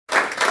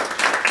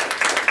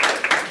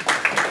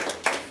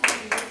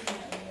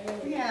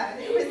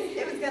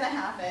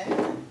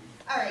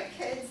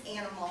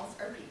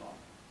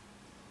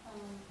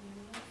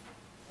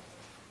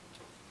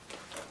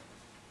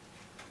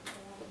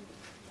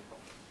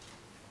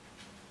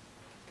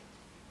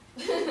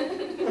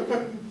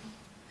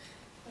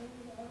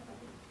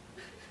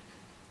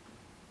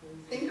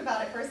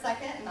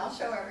second, and I'll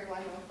show everyone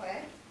real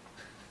quick.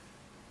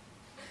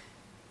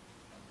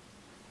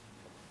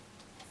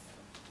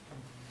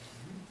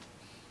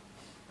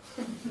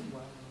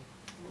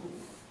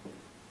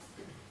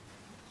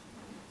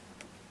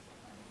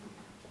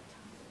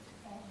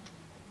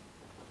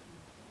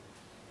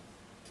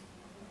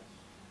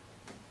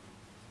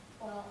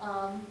 Well,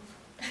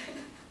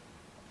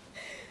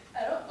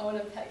 I don't own a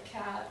pet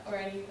cat or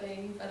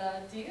anything,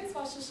 but do you guys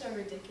watch the show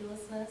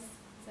Ridiculousness?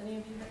 Has any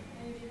of you heard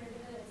of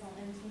it? It's on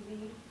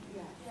MTV.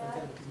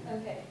 Yeah.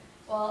 Okay.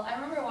 Well, I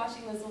remember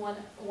watching this one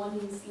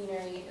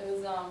scenery. It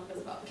was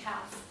about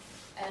cats,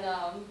 and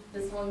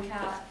this one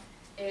cat,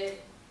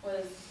 it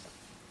was,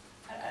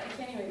 I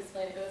can't even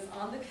explain it. It was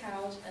on the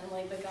couch, and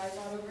like the guy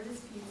brought over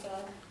his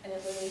pizza, and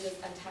it literally just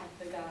attacked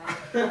the guy,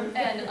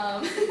 and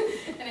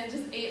and it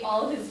just ate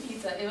all of his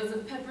pizza. It was a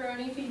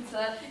pepperoni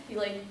pizza. He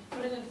like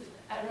put it in,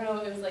 I don't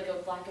know, it was like a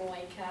black and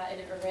white cat, and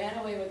it ran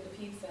away with the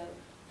pizza.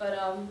 But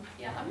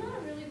yeah, I'm not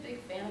a really big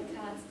fan of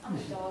cats. I'm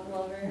a dog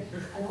lover.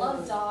 I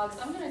love dogs.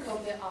 I'm gonna go a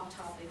bit off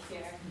topic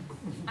here.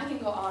 I can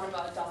go on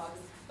about dogs.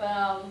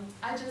 But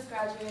I just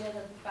graduated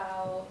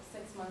about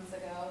 6 months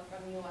ago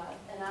from UF,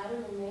 and I had a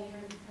roommate,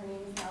 her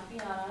name is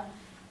Nafiana,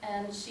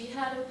 and she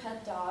had a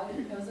pet dog.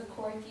 It was a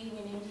corgi.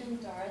 We named him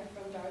Darth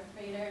from Darth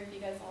Vader, if you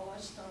guys all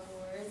watch Star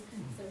Wars.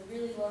 It's a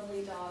really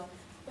lovely dog.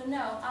 But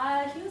no,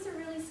 he was a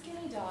really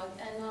skinny dog,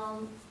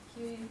 and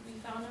we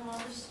found him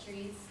on the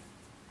streets.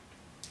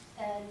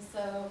 And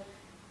so,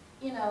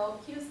 you know,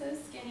 he was so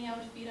skinny, I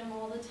would feed him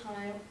all the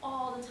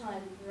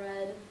time,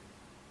 bread,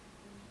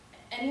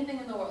 anything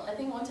in the world. I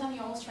think one time he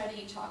almost tried to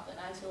eat chocolate,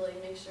 and I had to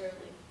like make sure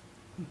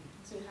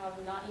to have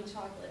him not eat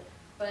chocolate.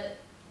 But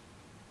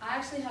I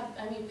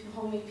made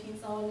homemade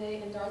pizza one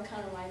day, and Darth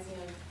kind of reminds me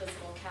of this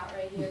little cat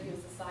right here. He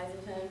was the size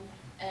of him.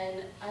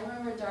 And I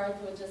remember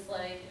Darth would just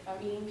like, if I'm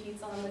eating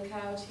pizza on the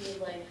couch, he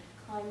would like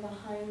climb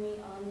behind me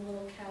on the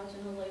little couch,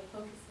 and he'll like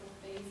poke his little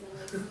face and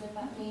like sniff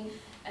at me.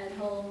 And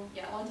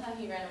one time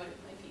he ran away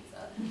with my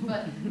pizza.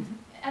 But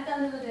at the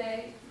end of the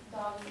day,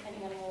 dogs, any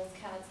animals,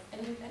 cats,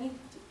 any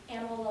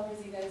animal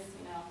lovers, you guys,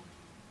 you know,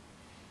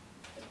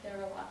 they're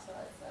a lot to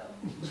us, so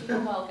treat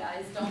them well,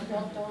 guys. Don't,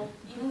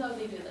 even though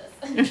they do this.